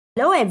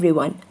Hello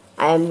everyone,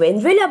 I am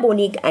Vendrila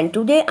Bonik and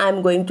today I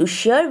am going to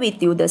share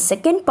with you the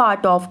second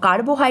part of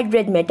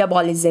carbohydrate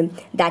metabolism,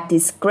 that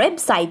is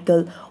Krebs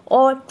cycle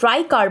or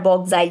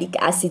tricarboxylic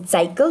acid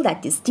cycle,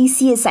 that is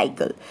TCA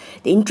cycle.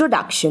 The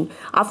introduction: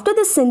 after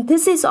the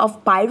synthesis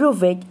of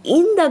pyruvate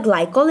in the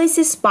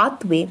glycolysis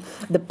pathway,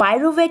 the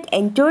pyruvate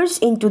enters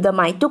into the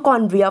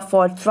mitochondria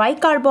for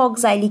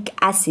tricarboxylic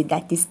acid,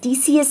 that is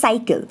TCA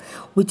cycle,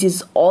 which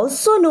is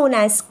also known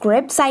as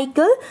Krebs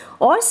cycle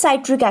or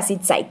citric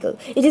acid cycle.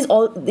 It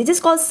is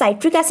called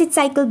citric acid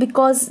cycle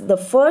because the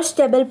first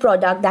stable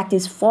product that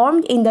is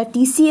formed in the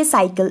TCA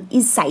cycle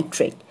is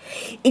citrate.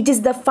 It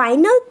is the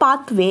final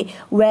pathway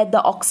where the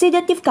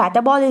oxidative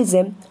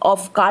catabolism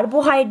of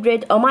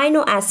carbohydrate,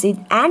 amino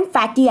acid and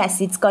fatty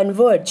acids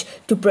converge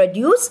to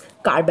produce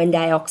carbon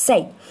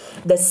dioxide.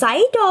 The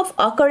site of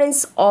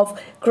occurrence of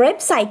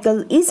Krebs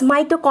cycle is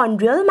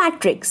mitochondrial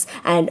matrix,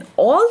 and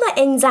all the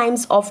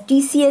enzymes of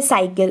TCA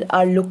cycle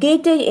are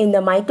located in the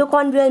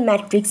mitochondrial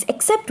matrix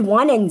except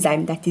one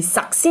enzyme, that is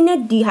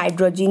succinate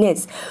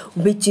dehydrogenase,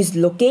 which is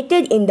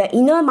located in the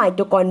inner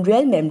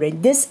mitochondrial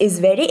membrane. This is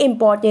very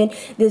important.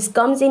 This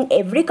comes in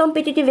every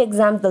competitive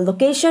exam, the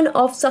location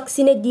of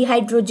succinate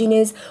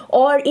dehydrogenase,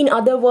 or in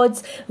other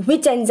words,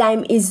 which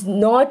enzyme is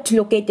not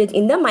located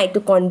in the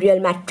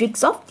mitochondrial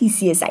matrix of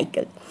TCA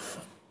cycle.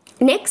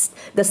 Next,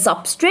 the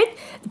substrate.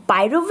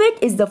 Pyruvate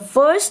is the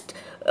first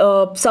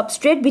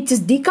substrate which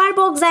is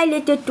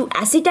decarboxylated to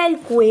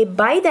acetyl-CoA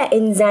by the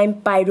enzyme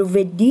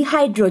pyruvate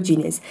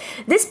dehydrogenase.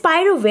 This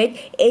pyruvate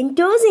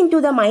enters into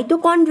the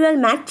mitochondrial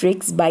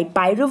matrix by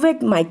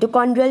pyruvate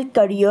mitochondrial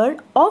carrier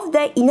of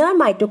the inner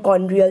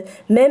mitochondrial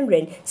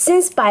membrane,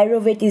 since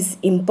pyruvate is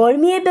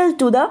impermeable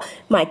to the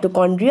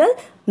mitochondrial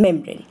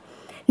membrane.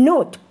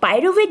 Note,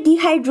 pyruvate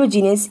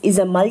dehydrogenase is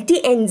a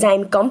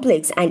multi-enzyme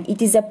complex and it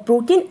is a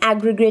protein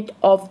aggregate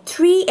of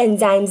three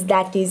enzymes,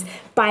 that is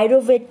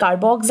pyruvate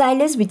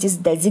carboxylase, which is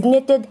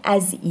designated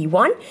as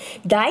E1,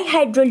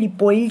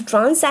 dihydrolipoyl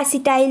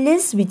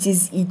transacetylase, which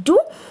is E2,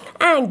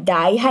 and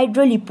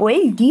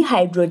dihydrolipoyl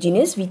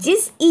dehydrogenase, which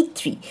is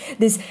E3.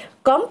 This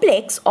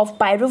complex of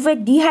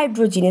pyruvate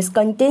dehydrogenase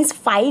contains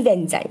 5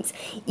 enzymes.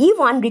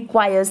 E1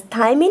 requires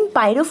thiamine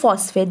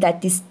pyrophosphate,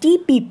 that is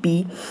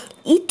TPP.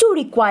 E2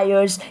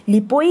 requires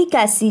lipoic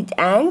acid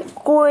and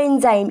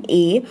coenzyme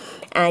A,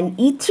 and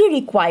E3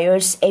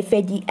 requires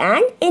FAD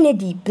and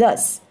NAD+.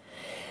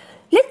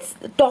 Let's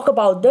talk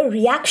about the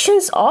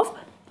reactions of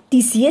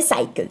TCA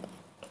cycle.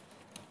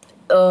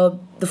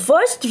 The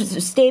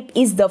first step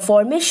is the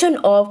formation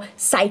of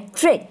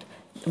citrate,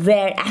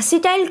 where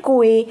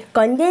acetyl-CoA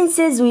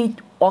condenses with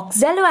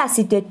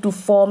oxaloacetate to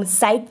form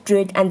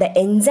citrate, and the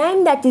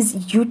enzyme that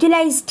is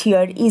utilized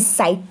here is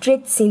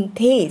citrate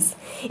synthase.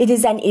 It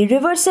is an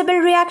irreversible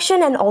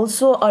reaction and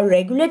also a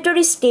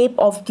regulatory step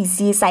of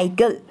TCA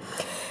cycle.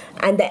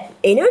 And the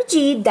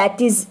energy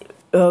that is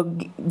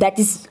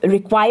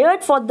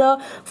required for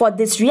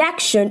this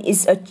reaction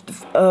is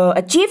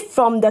achieved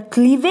from the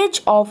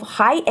cleavage of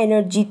high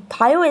energy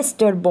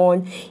thioester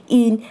bond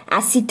in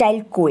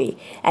acetyl-CoA,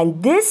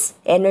 and this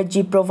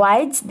energy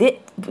provides the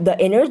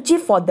energy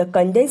for the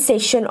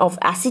condensation of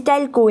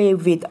acetyl-CoA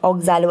with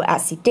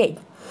oxaloacetate.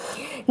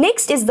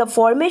 Next is the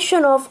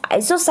formation of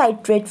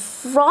isocitrate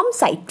from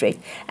citrate,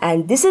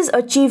 and this is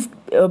achieved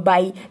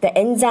by the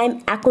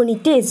enzyme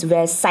aconitase,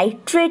 where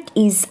citrate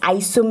is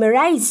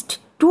isomerized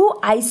to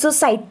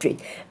isocitrate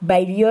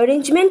by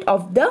rearrangement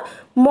of the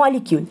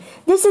molecule.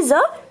 This is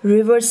a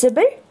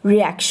reversible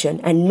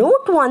reaction. And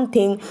note one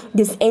thing,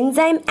 this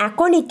enzyme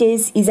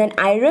aconitase is an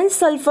iron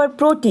sulfur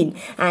protein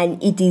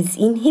and it is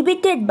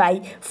inhibited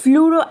by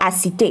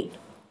fluoroacetate.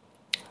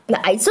 The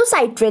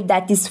isocitrate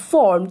that is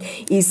formed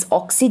is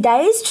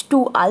oxidized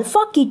to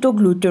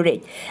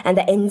alpha-ketoglutarate, and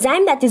the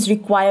enzyme that is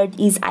required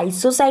is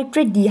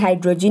isocitrate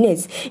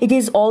dehydrogenase. It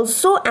is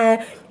also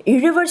an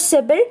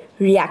irreversible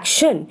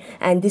reaction,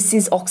 and this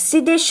is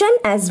oxidation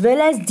as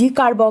well as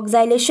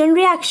decarboxylation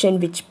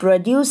reaction, which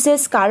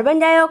produces carbon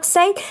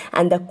dioxide,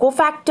 and the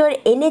cofactor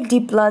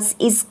NAD+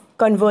 is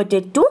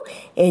converted to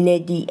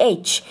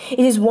NADH. It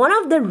is one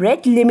of the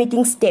rate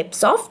limiting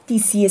steps of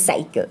TCA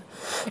cycle,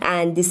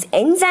 and this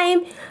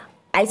enzyme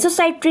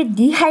isocitrate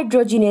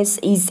dehydrogenase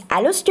is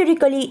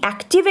allosterically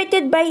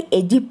activated by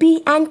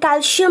ADP and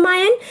calcium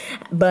ion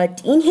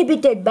but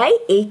inhibited by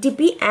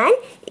ATP and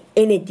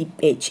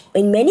NADH.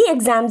 In many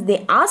exams,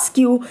 they ask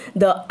you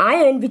the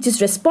ion which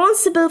is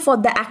responsible for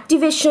the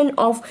activation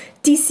of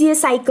TCA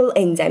cycle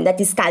enzyme, that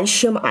is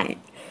calcium ion.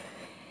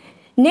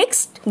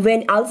 Next,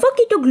 when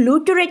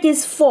alpha-ketoglutarate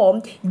is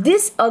formed,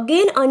 this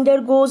again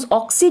undergoes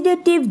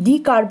oxidative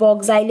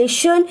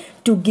decarboxylation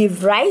to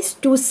give rise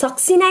to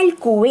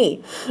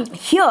succinyl-CoA.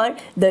 Here,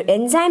 the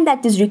enzyme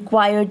that is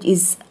required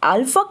is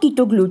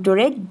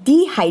alpha-ketoglutarate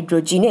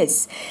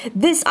dehydrogenase.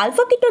 This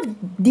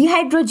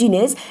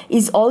alpha-ketodehydrogenase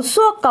is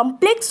also a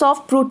complex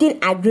of protein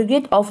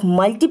aggregate of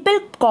multiple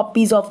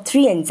copies of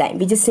 3 enzymes,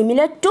 which is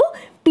similar to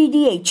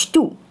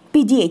PDHC.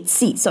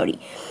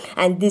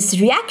 and this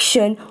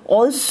reaction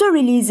also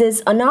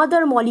releases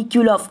another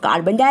molecule of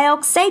carbon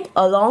dioxide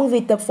along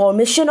with the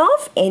formation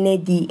of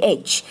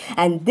NADH,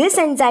 and this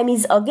enzyme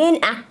is again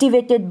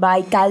activated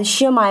by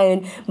calcium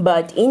ion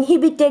but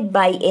inhibited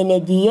by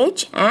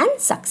NADH and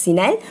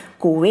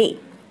succinyl-CoA.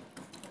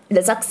 The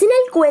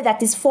succinyl-CoA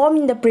that is formed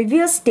in the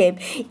previous step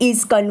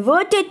is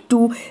converted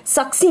to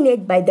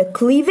succinate by the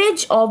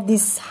cleavage of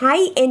this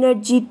high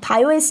energy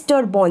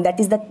thioester bond,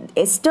 that is the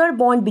ester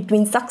bond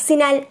between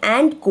succinyl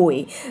and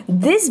CoA.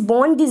 This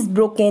bond is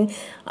broken,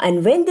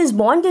 and when this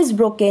bond is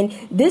broken,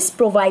 this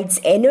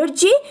provides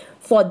energy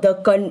for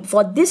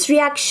this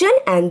reaction,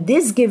 and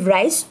this give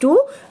rise to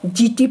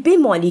GTP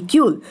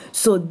molecule.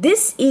 So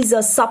this is a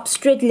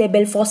substrate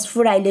level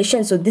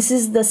phosphorylation. So this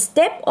is the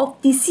step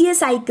of TCA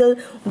cycle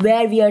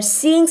where we are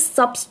seeing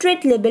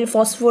substrate level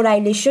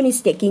phosphorylation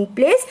is taking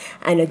place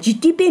and a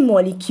GTP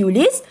molecule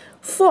is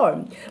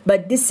formed.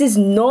 But this is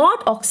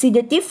not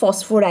oxidative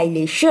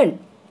phosphorylation,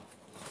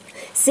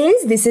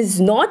 since this is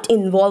not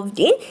involved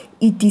in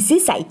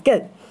ETC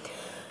cycle,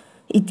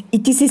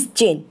 ETC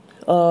chain.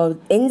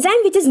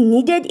 Enzyme which is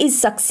needed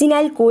is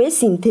succinyl-CoA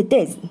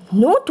synthetase.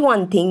 Note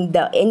one thing,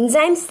 the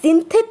enzyme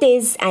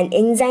synthetase and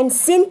enzyme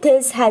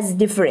synthase has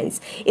difference.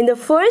 In the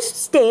first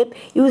step,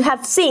 you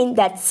have seen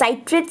that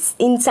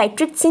in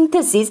citrate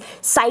synthesis,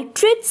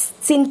 citrate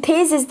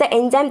synthase is the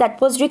enzyme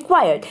that was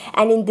required,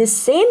 and in this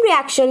same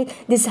reaction,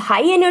 this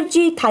high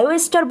energy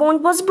thioester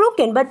bond was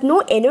broken, but no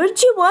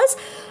energy was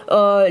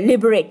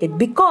liberated,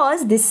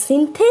 because this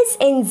synthase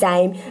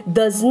enzyme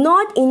does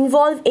not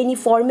involve any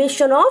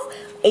formation of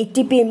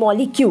ATP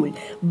molecule,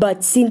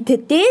 but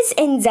synthetase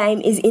enzyme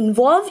is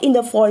involved in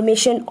the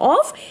formation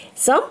of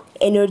some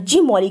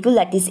energy molecule,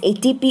 that is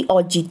ATP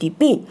or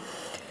GTP.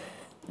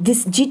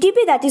 This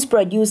GTP that is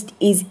produced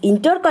is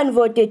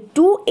interconverted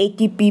to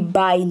ATP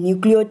by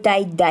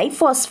nucleotide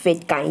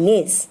diphosphate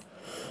kinase.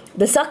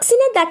 The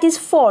succinate that is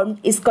formed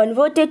is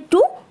converted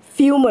to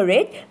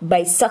fumarate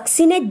by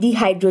succinate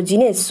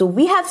dehydrogenase. So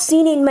we have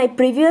seen in my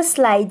previous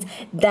slides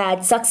that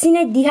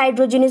succinate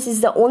dehydrogenase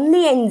is the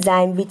only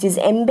enzyme which is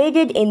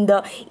embedded in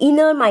the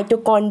inner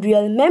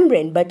mitochondrial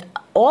membrane, but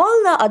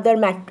all the other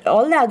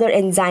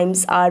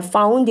enzymes are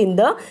found in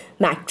the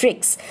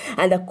matrix,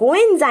 and the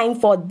coenzyme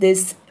for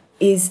this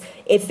is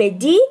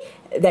FAD,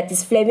 that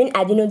is flavin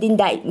adenine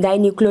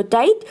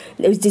dinucleotide,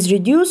 which is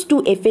reduced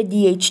to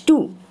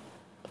FADH2.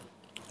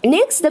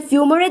 Next, the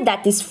fumarate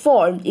that is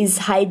formed is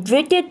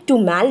hydrated to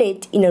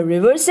malate in a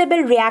reversible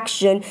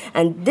reaction,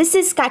 and this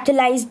is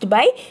catalyzed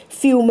by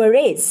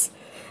fumarase.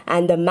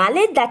 And the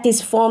malate that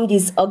is formed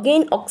is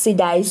again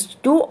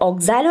oxidized to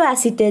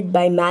oxaloacetate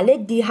by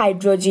malate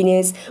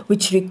dehydrogenase,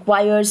 which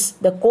requires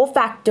the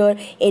cofactor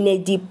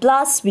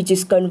NAD+, which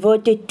is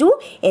converted to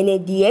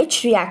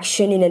NADH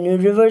reaction in an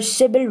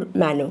irreversible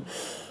manner.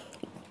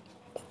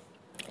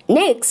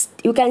 Next,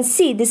 you can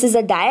see this is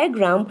a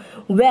diagram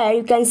where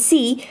you can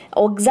see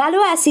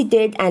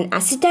oxaloacetate and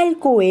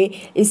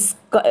acetyl-CoA is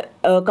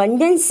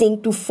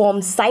condensing to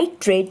form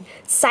citrate.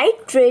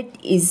 Citrate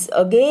is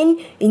again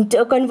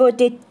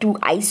interconverted to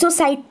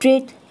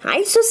isocitrate.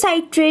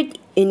 Isocitrate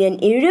in an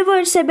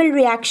irreversible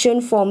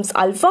reaction forms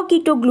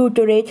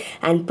alpha-ketoglutarate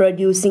and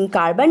producing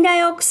carbon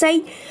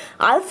dioxide.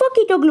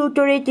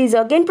 Alpha-ketoglutarate is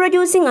again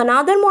producing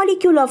another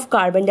molecule of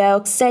carbon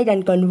dioxide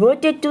and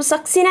converted to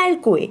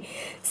succinyl-CoA.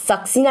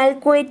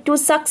 Succinyl-CoA to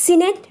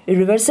succinate,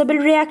 reversible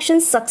reaction,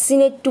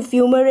 succinate to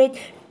fumarate,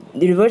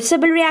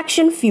 reversible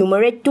reaction,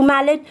 fumarate to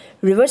malate,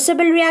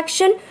 reversible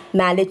reaction,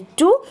 malate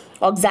to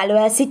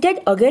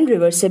oxaloacetate, again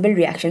reversible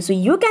reaction. So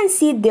you can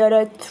see there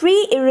are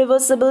three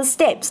irreversible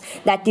steps,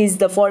 that is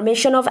the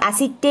formation of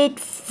acetate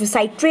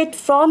citrate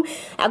from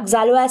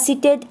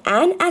oxaloacetate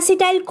and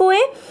acetyl-CoA,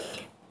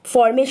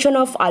 formation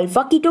of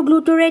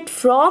alpha-ketoglutarate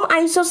from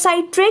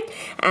isocitrate,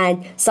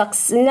 and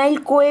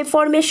succinyl-CoA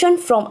formation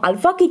from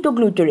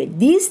alpha-ketoglutarate.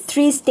 These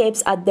three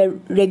steps are the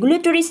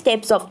regulatory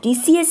steps of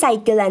TCA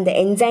cycle, and the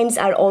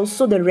enzymes are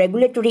also the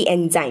regulatory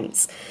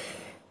enzymes.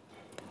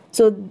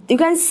 So you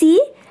can see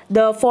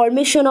the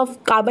formation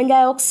of carbon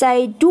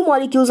dioxide, two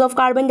molecules of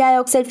carbon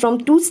dioxide from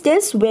two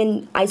steps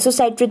when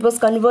isocitrate was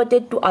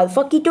converted to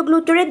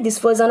alpha-ketoglutarate.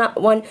 This was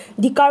one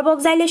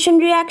decarboxylation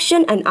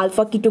reaction, and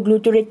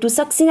alpha-ketoglutarate to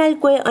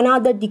succinyl-CoA,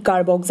 another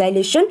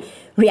decarboxylation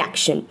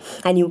reaction.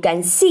 And you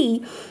can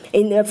see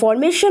in the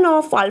formation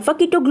of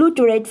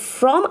alpha-ketoglutarate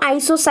from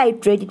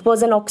isocitrate, it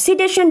was an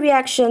oxidation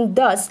reaction,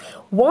 thus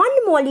one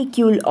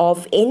molecule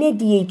of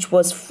NADH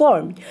was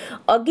formed.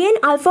 Again,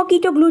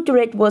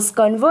 alpha-ketoglutarate was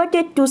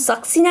converted to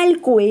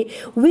succinyl-CoA,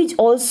 which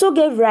also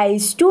gave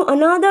rise to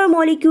another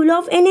molecule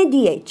of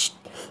NADH.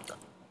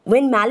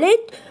 When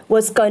malate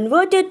was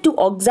converted to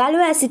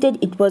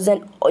oxaloacetate,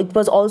 it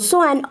was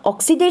also an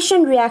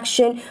oxidation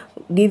reaction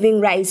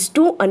giving rise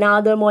to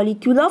another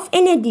molecule of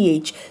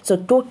NADH. So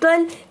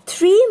total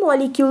 3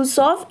 molecules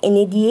of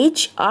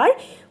NADH are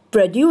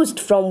produced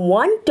from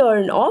one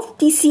turn of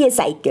TCA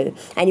cycle.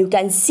 And you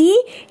can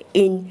see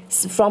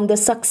from the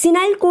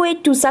succinyl-CoA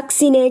to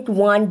succinate,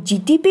 one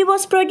GTP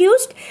was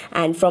produced,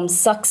 and from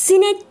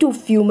succinate to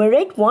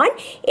fumarate, one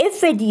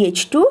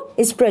FADH2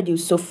 is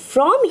produced. So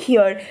from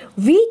here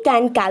we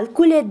can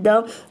calculate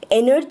the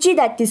energy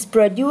that is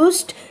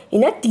produced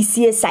in a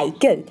TCA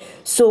cycle.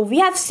 So we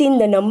have seen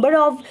the number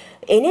of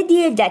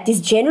NADH that is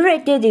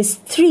generated is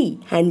 3,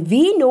 and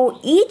we know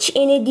each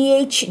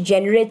NADH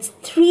generates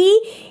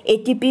 3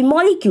 ATP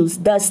molecules.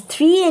 Thus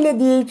 3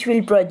 NADH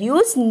will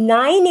produce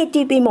 9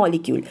 ATP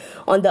molecule.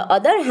 On the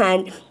other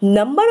hand,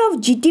 number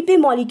of GTP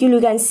molecule, you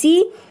can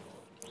see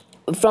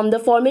from the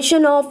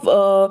formation of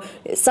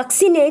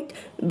succinate,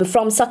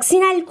 from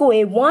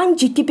succinyl-CoA, one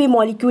GTP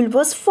molecule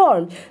was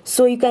formed.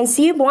 So you can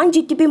see one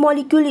GTP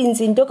molecule is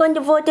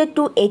interconverted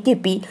to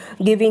ATP,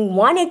 giving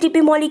one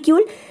ATP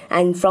molecule,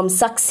 and from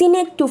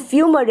succinate to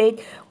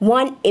fumarate,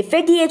 one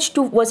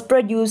FADH2 was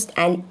produced,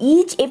 and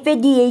each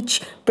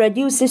FADH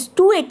produces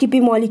 2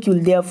 ATP molecule.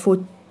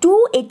 Therefore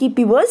 2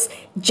 ATP was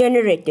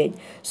generated.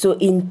 So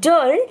in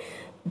turn,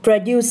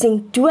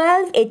 producing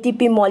 12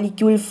 ATP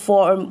molecule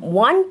form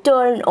one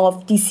turn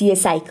of TCA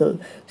cycle.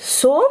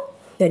 So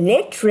the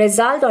net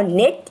result or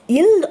net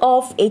yield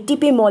of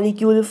ATP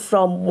molecule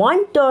from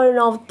one turn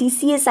of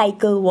TCA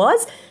cycle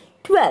was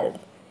 12.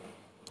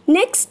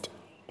 Next,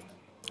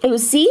 you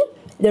see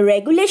the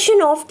regulation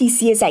of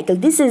TCA cycle.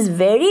 This is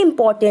very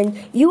important.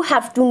 You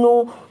have to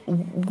know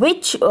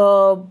which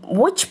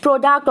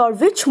product or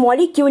which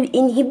molecule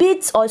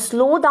inhibits or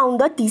slow down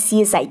the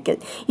TCA cycle.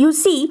 You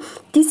see,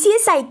 TCA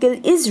cycle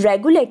is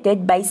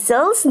regulated by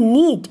cells'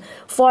 need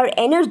for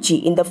energy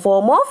in the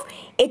form of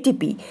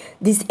ATP.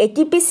 This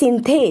ATP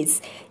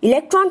synthase,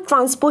 electron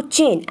transport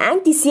chain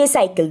and TCA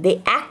cycle,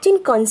 they act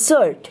in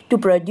concert to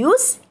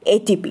produce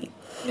ATP.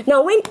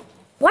 Now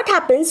what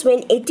happens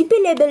when ATP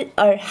level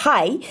are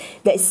high?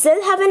 The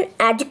cell have an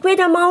adequate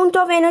amount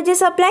of energy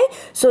supply.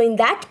 So in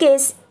that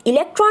case,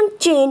 electron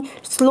chain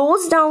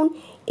slows down,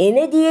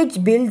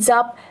 NADH builds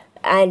up,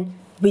 and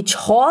which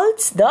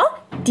halts the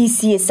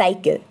TCA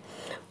cycle.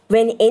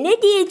 When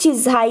NADH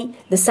is high,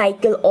 the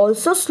cycle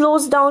also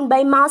slows down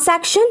by mass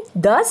action,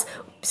 thus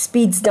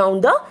speeds down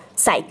the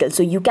cycle.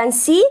 So you can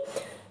see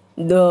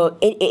the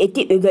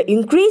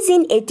increase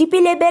in ATP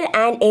level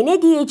and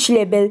NADH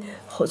level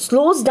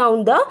slows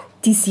down the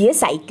TCA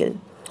cycle.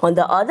 On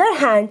the other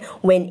hand,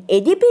 when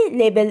ADP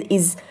level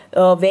is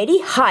very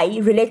high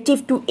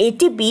relative to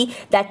ATP,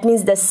 that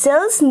means the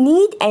cells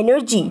need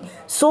energy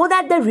so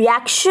that the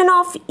reaction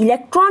of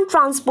electron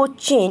transport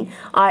chain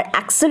are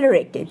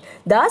accelerated.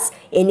 Thus,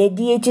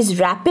 NADH is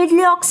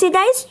rapidly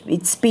oxidized,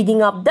 with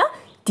speeding up the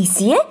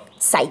TCA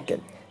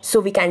cycle. So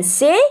we can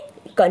say,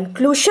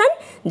 conclusion,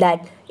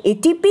 that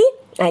ATP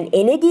and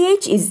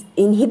NADH is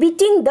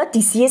inhibiting the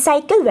TCA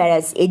cycle,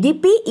 whereas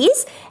ADP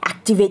is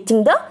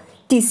activating the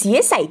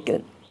TCA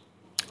cycle.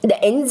 The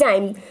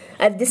enzyme,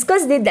 I've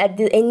discussed it, that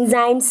the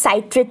enzyme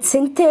citrate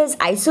synthase,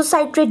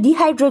 isocitrate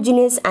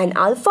dehydrogenase and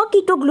alpha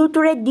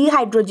ketoglutarate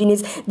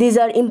dehydrogenase, these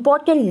are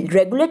important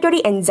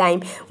regulatory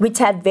enzymes which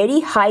have very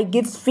high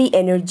Gibbs free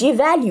energy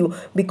value,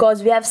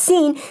 because we have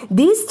seen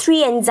these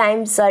three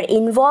enzymes are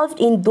involved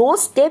in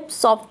those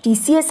steps of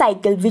TCA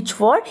cycle which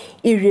were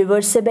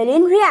irreversible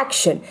in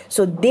reaction.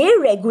 So they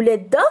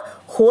regulate the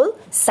whole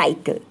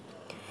cycle.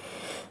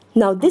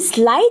 Now this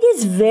slide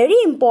is very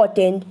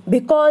important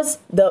because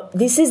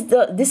this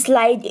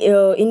slide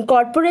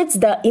incorporates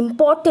the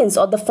importance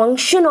or the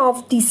function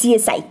of TCA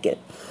cycle.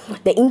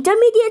 The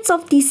intermediates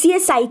of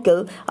TCA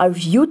cycle are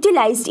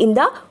utilized in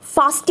the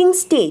fasting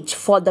stage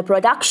for the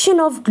production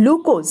of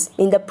glucose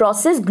in the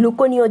process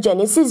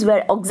gluconeogenesis,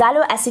 where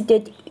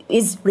oxaloacetate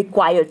is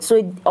required.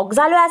 So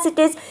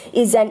oxaloacetate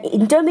is an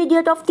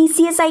intermediate of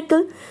TCA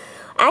cycle.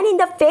 And in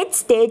the fed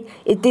state,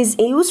 it is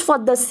used for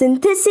the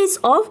synthesis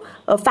of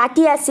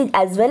fatty acid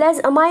as well as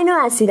amino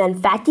acid,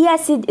 and fatty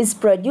acid is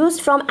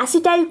produced from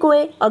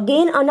acetyl-CoA,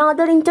 again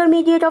another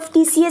intermediate of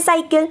TCA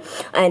cycle,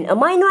 and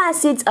amino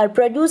acids are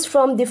produced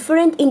from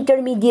different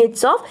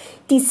intermediates of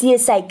TCA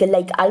cycle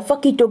like alpha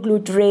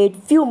ketoglutarate,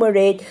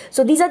 fumarate.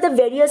 So these are the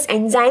various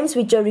enzymes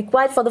which are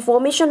required for the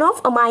formation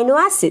of amino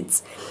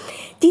acids.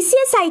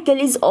 TCA cycle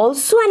is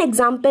also an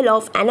example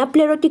of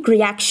anaplerotic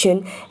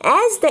reaction,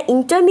 as the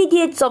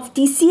intermediates of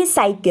TCA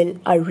cycle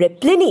are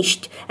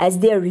replenished as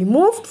they are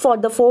removed for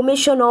the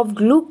formation of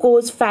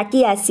glucose,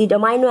 fatty acid,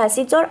 amino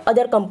acids or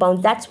other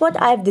compounds. That's what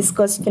I have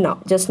discussed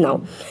just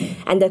now.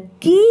 And the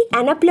key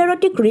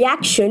anaplerotic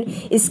reaction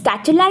is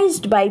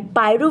catalyzed by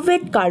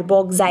pyruvate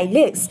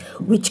carboxylase,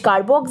 which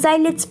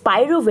carboxylates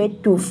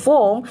pyruvate to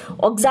form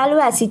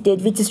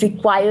oxaloacetate, which is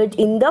required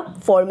in the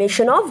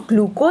formation of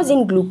glucose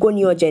in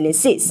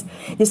gluconeogenesis.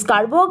 This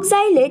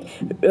carboxylate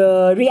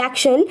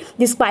reaction,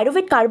 this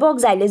pyruvate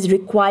carboxylase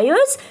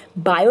requires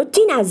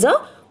biotin as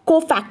a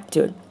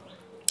cofactor.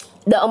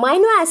 The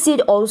amino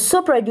acid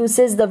also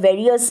produces the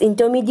various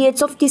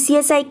intermediates of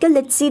TCA cycle.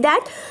 Let's see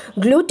that.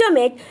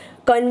 Glutamate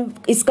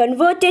is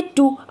converted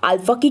to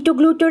alpha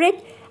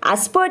ketoglutarate,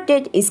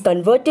 Aspartate is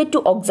converted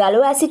to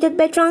oxaloacetate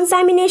by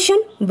transamination.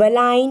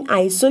 Valine,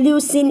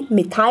 isoleucine,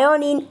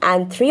 methionine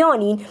and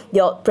threonine,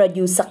 they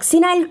produce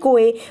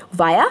succinyl-CoA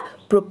via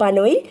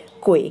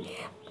propanoyl-CoA.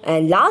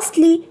 And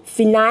lastly,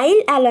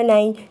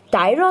 phenylalanine,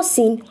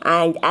 tyrosine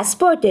and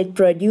aspartate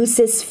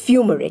produces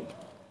fumarate.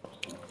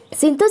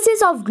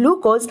 Synthesis of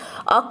glucose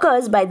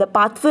occurs by the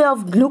pathway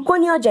of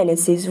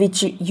gluconeogenesis,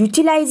 which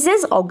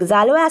utilizes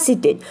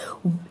oxaloacetate.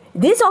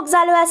 This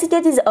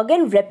oxaloacetate is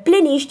again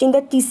replenished in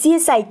the TCA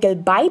cycle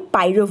by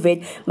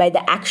pyruvate by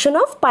the action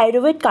of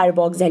pyruvate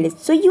carboxylase.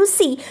 So you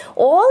see,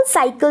 all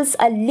cycles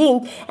are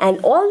linked and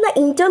all the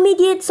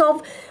intermediates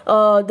of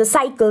the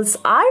cycles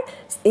are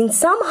in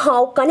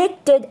somehow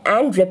connected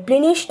and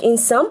replenished in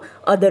some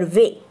other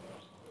way.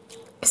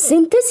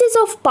 Synthesis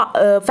of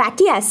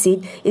fatty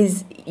acid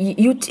is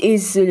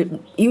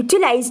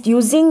utilized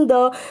using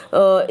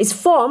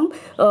using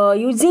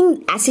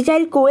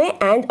acetyl-CoA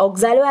and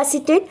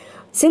oxaloacetate.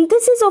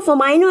 Synthesis of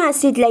amino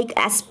acid like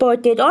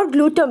aspartate or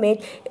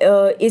glutamate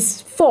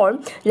is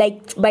formed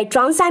like by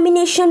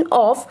transamination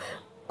of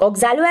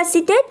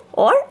oxaloacetate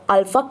or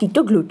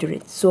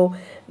alpha-ketoglutarate. So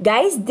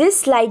guys,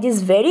 this slide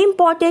is very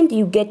important.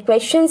 You get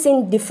questions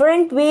in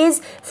different ways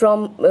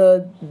from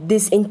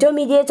this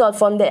intermediates or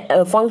from the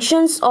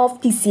functions of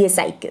TCA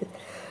cycle.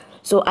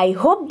 So I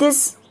hope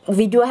this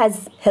video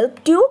has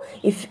helped you.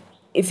 If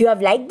you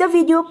have liked the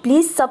video,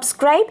 please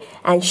subscribe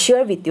and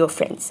share with your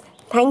friends.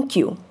 Thank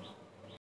you.